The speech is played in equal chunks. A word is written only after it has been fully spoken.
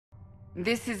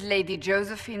This is Lady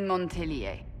Josephine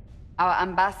Montilyet, our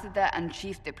ambassador and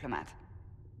chief diplomat.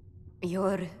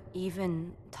 You're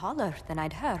even taller than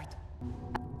I'd heard.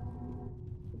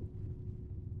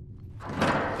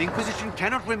 The Inquisition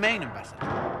cannot remain,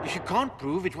 Ambassador, if you can't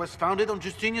prove it was founded on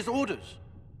Justinian's orders.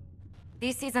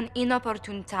 This is an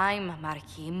inopportune time,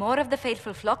 Marquis. More of the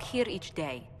faithful flock here each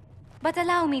day. But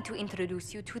allow me to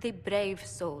introduce you to the brave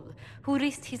soul who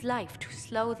risked his life to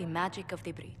slow the magic of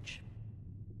the breach.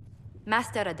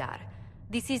 Master Adar,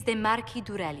 this is the Marquis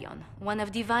d'Aurelion, one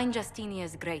of Divine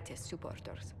Justinia's greatest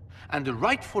supporters. And the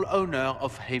rightful owner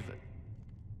of Haven.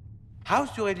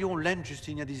 House d'Aurelion lent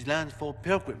Justinia these lands for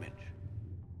pilgrimage.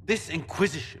 This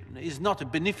Inquisition is not a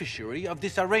beneficiary of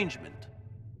this arrangement.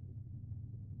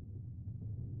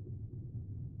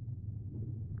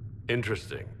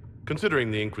 Interesting,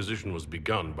 considering the Inquisition was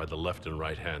begun by the left and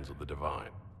right hands of the Divine.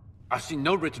 I've seen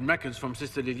no written records from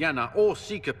Sister Liliana or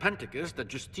Seeker Pentecost that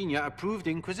Justinia approved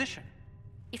the Inquisition.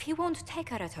 If he won't take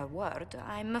her at her word,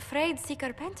 I'm afraid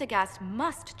Seeker Pentagast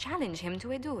must challenge him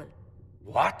to a duel.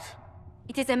 What?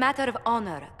 It is a matter of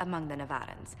honor among the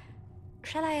Navarrans.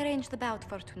 Shall I arrange the bout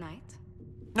for tonight?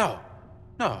 No.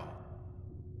 No.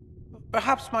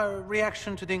 Perhaps my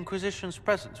reaction to the Inquisition's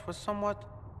presence was somewhat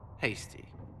hasty.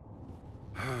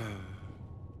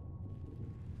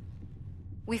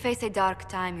 We face a dark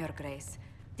time, Your Grace.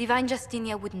 Divine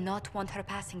Justinia would not want her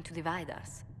passing to divide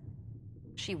us.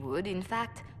 She would, in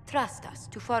fact, trust us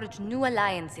to forge new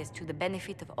alliances to the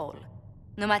benefit of all,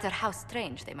 no matter how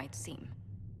strange they might seem.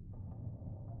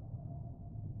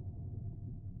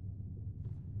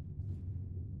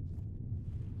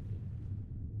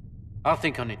 I'll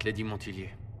think on it, Lady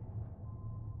Montilyet.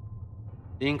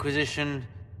 The Inquisition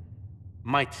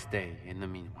might stay in the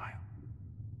meanwhile.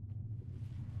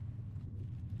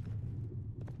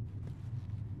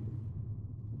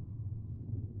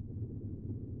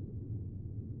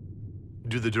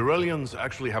 Do the d'Aurelions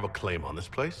actually have a claim on this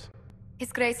place?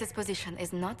 His Grace's position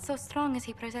is not so strong as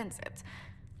he presents it.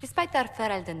 Despite their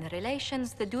Ferelden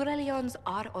relations, the d'Aurelions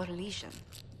are Orlesian.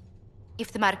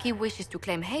 If the Marquis wishes to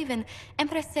claim Haven,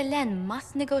 Empress Selene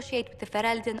must negotiate with the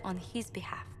Ferelden on his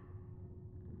behalf.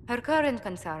 Her current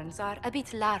concerns are a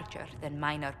bit larger than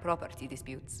minor property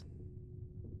disputes.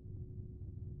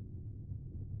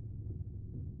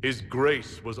 His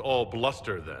Grace was all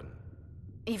bluster then.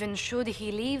 Even should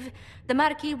he leave, the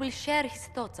Marquis will share his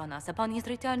thoughts on us upon his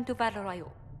return to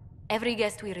Val-Royaux. Every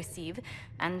guest we receive,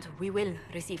 and we will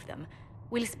receive them,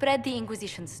 will spread the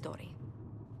Inquisition's story.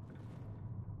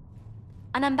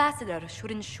 An ambassador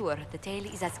should ensure the tale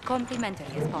is as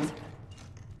complimentary as possible.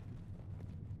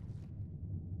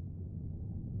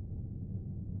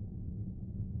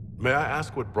 May I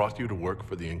ask what brought you to work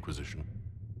for the Inquisition?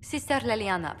 Sister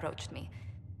Liliana approached me.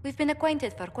 We've been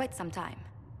acquainted for quite some time.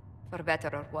 For better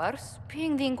or worse,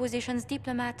 being the Inquisition's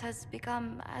diplomat has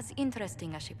become as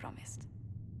interesting as she promised.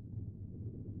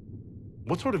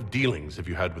 What sort of dealings have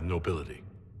you had with nobility?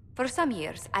 For some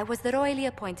years, I was the royally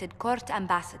appointed court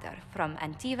ambassador from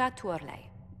Antiva to Orlais.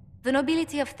 The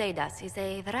nobility of Thedas is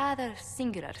a rather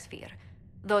singular sphere.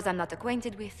 Those I'm not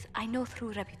acquainted with, I know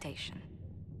through reputation.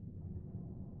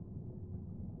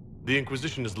 The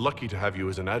Inquisition is lucky to have you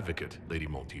as an advocate, Lady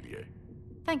Montilyet.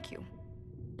 Thank you.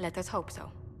 Let us hope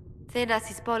so.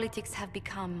 Thedas's politics have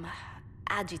become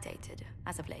agitated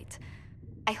as of late.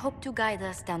 I hope to guide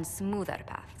us down smoother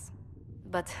paths.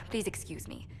 But please excuse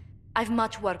me. I've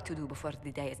much work to do before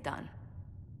the day is done.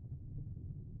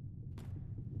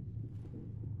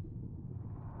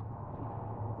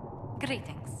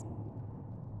 Greetings.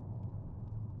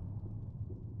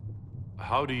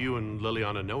 How do you and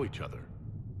Liliana know each other?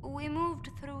 We moved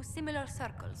through similar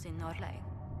circles in Orlais.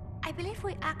 I believe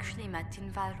we actually met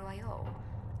in Val-Royaux.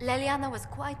 Liliana was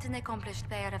quite an accomplished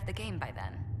player of the game by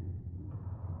then.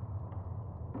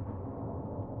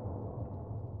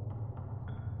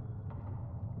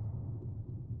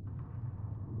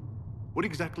 What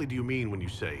exactly do you mean when you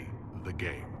say, the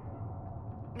game?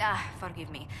 Forgive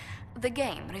me. The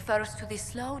game refers to the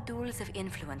slow duels of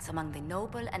influence among the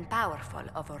noble and powerful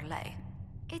of Orlais.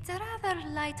 It's a rather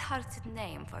light-hearted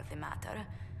name for the matter,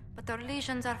 but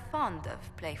Orlesians are fond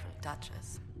of playful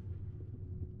touches.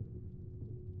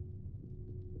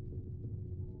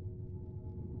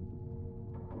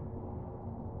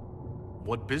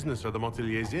 What business are the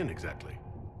Montilyets in, exactly?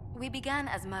 We began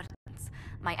as merchants.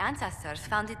 My ancestors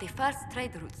founded the first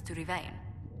trade routes to Rivain.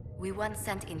 We once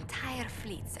sent entire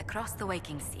fleets across the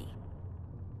Waking Sea.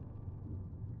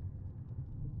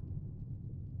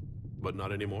 But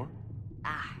not anymore?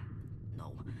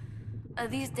 No.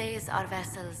 These days, our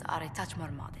vessels are a touch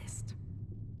more modest.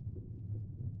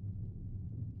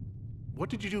 What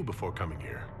did you do before coming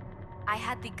here? I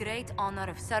had the great honor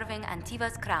of serving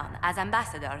Antiva's crown as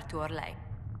ambassador to Orlais.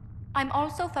 I'm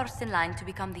also first in line to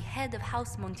become the head of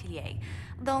House Montilyet,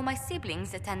 though my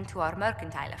siblings attend to our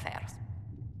mercantile affairs.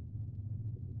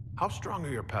 How strong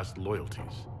are your past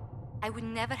loyalties? I would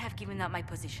never have given up my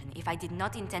position if I did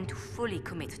not intend to fully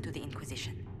commit to the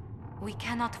Inquisition. We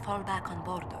cannot fall back on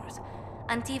borders.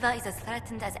 Antiva is as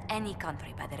threatened as any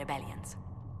country by the rebellions.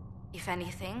 If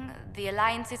anything, the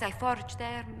alliances I forged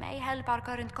there may help our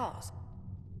current cause.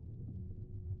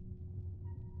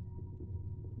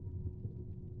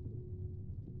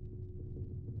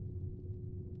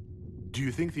 Do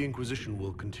you think the Inquisition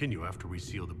will continue after we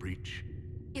seal the breach?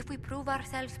 If we prove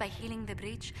ourselves by healing the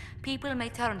breach, people may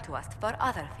turn to us for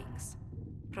other things.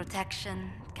 Protection,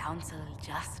 counsel,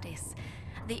 justice.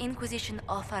 The Inquisition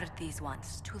offered these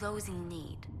once to those in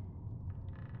need.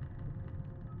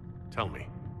 Tell me,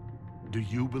 do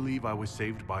you believe I was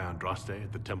saved by Andraste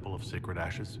at the Temple of Sacred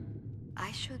Ashes?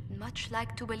 I should much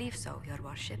like to believe so, Your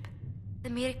Worship. The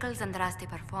miracles Andraste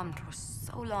performed were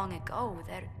so long ago,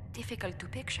 they're difficult to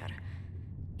picture.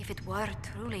 If it were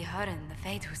truly her and the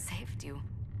Fate who saved you...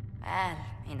 Well,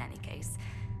 in any case,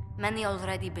 many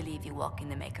already believe you walk in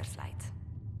the Maker's light.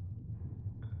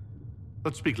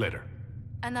 Let's speak later.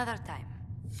 Another time.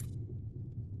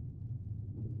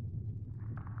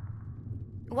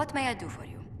 What may I do for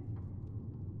you?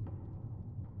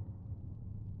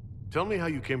 Tell me how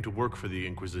you came to work for the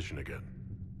Inquisition again.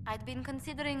 I'd been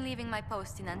considering leaving my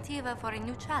post in Antiva for a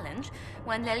new challenge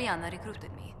when Leliana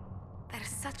recruited me. There's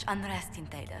such unrest in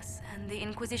Talos, and the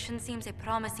Inquisition seems a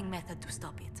promising method to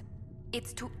stop it.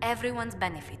 It's to everyone's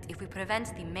benefit if we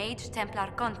prevent the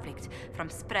Mage-Templar conflict from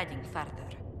spreading further.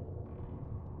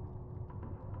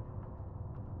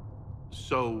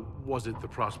 So, was it the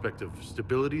prospect of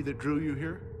stability that drew you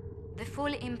here? The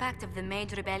full impact of the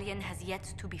Mage Rebellion has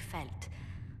yet to be felt,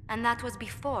 and that was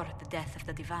before the death of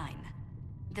the Divine.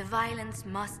 The violence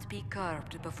must be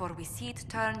curbed before we see it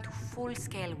turn to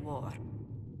full-scale war.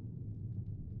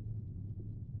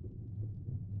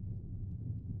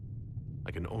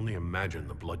 I can only imagine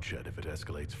the bloodshed if it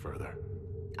escalates further.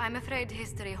 I'm afraid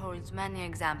history holds many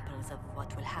examples of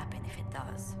what will happen if it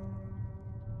does.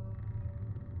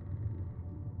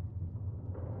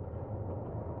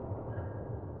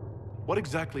 What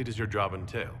exactly does your job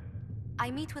entail? I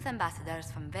meet with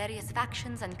ambassadors from various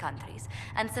factions and countries,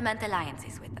 and cement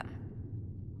alliances with them.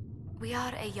 We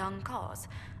are a young cause.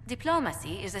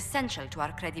 Diplomacy is essential to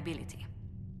our credibility.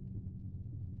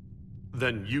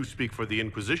 Then you speak for the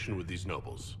Inquisition with these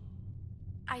nobles.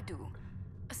 I do.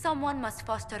 Someone must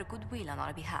foster goodwill on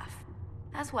our behalf,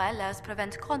 as well as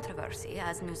prevent controversy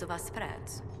as news of us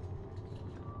spreads.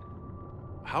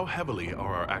 How heavily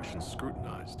are our actions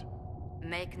scrutinized?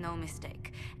 Make no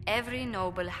mistake, every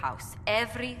noble house,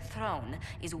 every throne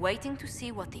is waiting to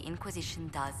see what the Inquisition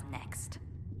does next.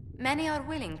 Many are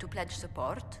willing to pledge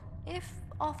support, if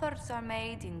offers are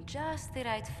made in just the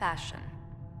right fashion.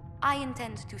 I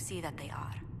intend to see that they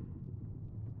are.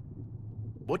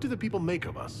 What do the people make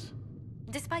of us?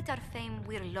 Despite our fame,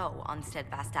 we're low on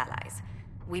steadfast allies.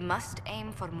 We must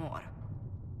aim for more.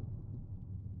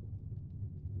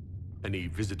 Any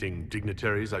visiting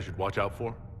dignitaries I should watch out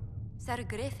for? Sir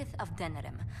Griffith of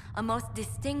Denerim, a most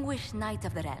distinguished knight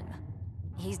of the realm.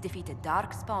 He's defeated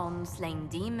darkspawn, slain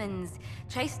demons,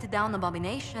 chased down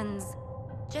abominations.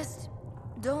 Just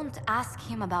don't ask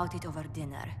him about it over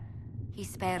dinner. He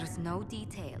spares no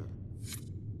detail.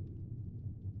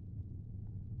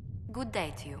 Good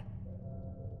day to you.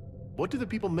 What do the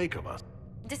people make of us?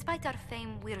 Despite our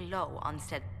fame, we're low on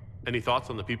stead. Any thoughts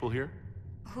on the people here?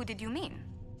 Who did you mean?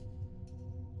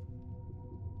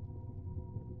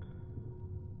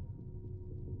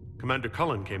 Commander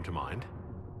Cullen came to mind.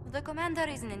 The commander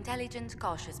is an intelligent,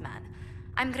 cautious man.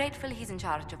 I'm grateful he's in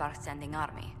charge of our standing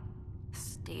army.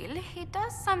 Still, he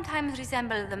does sometimes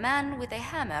resemble the man with a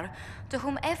hammer to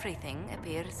whom everything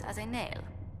appears as a nail.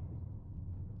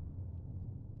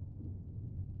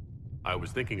 I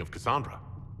was thinking of Cassandra.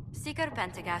 Seeker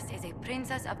Pentagast is a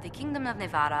princess of the Kingdom of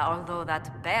Nevarra, although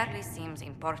that barely seems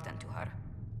important to her.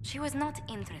 She was not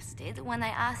interested when I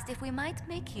asked if we might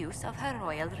make use of her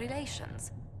royal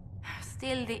relations.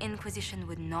 Still, the Inquisition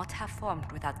would not have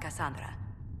formed without Cassandra.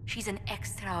 She's an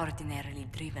extraordinarily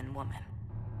driven woman.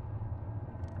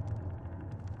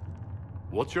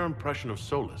 What's your impression of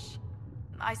Solus?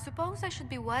 I suppose I should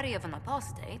be wary of an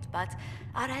apostate, but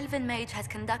our elven mage has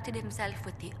conducted himself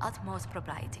with the utmost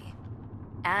propriety.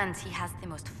 And he has the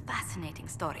most fascinating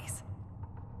stories.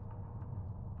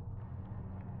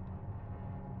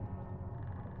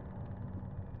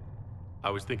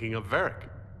 I was thinking of Varric.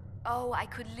 Oh, I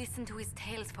could listen to his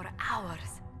tales for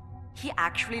hours. He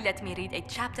actually let me read a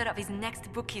chapter of his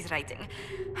next book he's writing.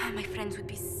 My friends would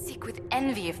be sick with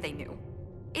envy if they knew.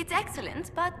 It's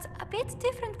excellent, but a bit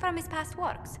different from his past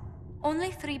works.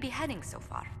 Only 3 beheadings so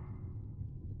far.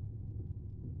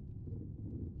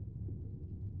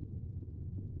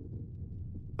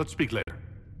 Let's speak later.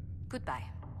 Goodbye.